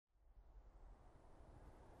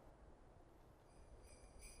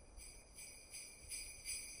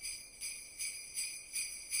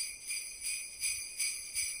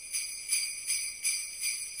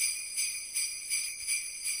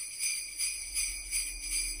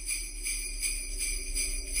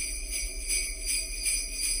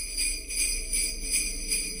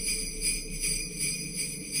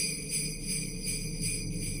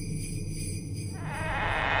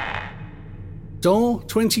Door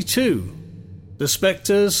 22. The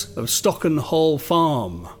Spectres of Stocken Hall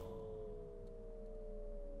Farm.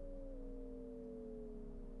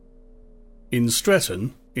 In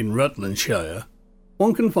Stretton, in Rutlandshire,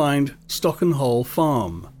 one can find Stocken Hall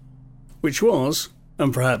Farm, which was,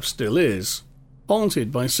 and perhaps still is,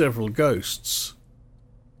 haunted by several ghosts.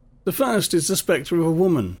 The first is the spectre of a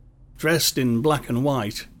woman, dressed in black and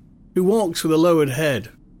white, who walks with a lowered head,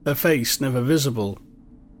 her face never visible.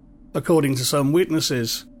 According to some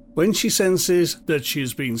witnesses, when she senses that she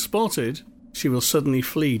has been spotted, she will suddenly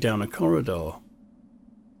flee down a corridor.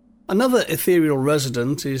 Another ethereal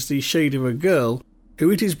resident is the shade of a girl who,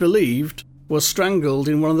 it is believed, was strangled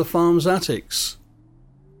in one of the farm's attics.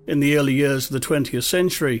 In the early years of the 20th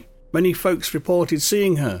century, many folks reported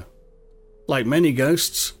seeing her. Like many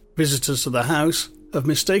ghosts, visitors to the house have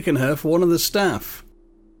mistaken her for one of the staff.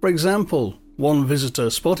 For example, one visitor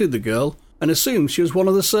spotted the girl and assumed she was one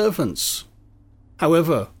of the servants.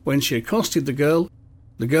 However, when she accosted the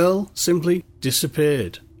girl simply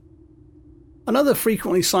disappeared. Another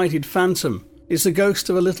frequently cited phantom is the ghost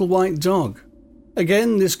of a little white dog.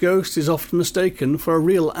 Again, this ghost is often mistaken for a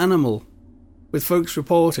real animal, with folks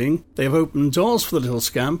reporting they have opened doors for the little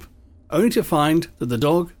scamp, only to find that the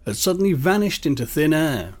dog had suddenly vanished into thin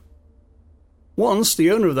air. Once, the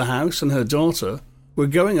owner of the house and her daughter were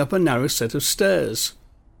going up a narrow set of stairs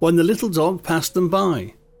when the little dog passed them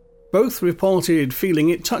by. Both reported feeling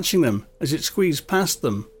it touching them as it squeezed past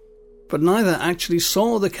them, but neither actually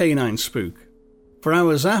saw the canine spook. For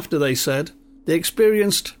hours after, they said, they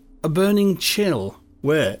experienced a burning chill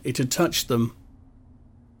where it had touched them.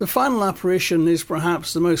 The final apparition is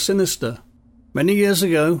perhaps the most sinister. Many years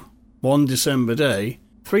ago, one December day,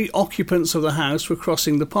 3 occupants of the house were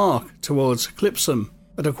crossing the park towards Clipsome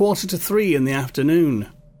at 2:45 in the afternoon.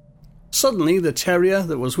 Suddenly, the terrier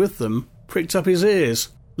that was with them pricked up his ears,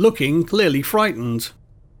 looking clearly frightened.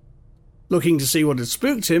 Looking to see what had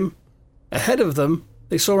spooked him, ahead of them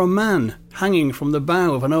they saw a man hanging from the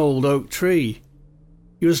bough of an old oak tree.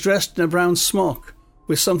 He was dressed in a brown smock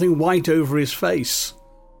with something white over his face,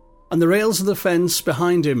 and the rails of the fence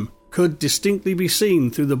behind him could distinctly be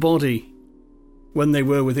seen through the body. When they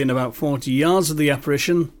were within about 40 yards of the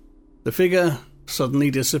apparition, the figure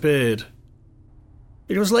suddenly disappeared.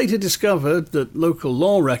 It was later discovered that local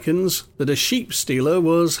law reckons that a sheep stealer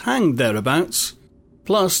was hanged thereabouts,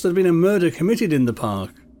 plus there had been a murder committed in the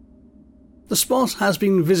park. The spot has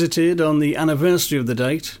been visited on the anniversary of the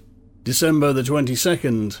date, December the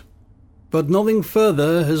 22nd, but nothing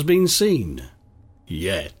further has been seen.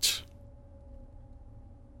 Yet.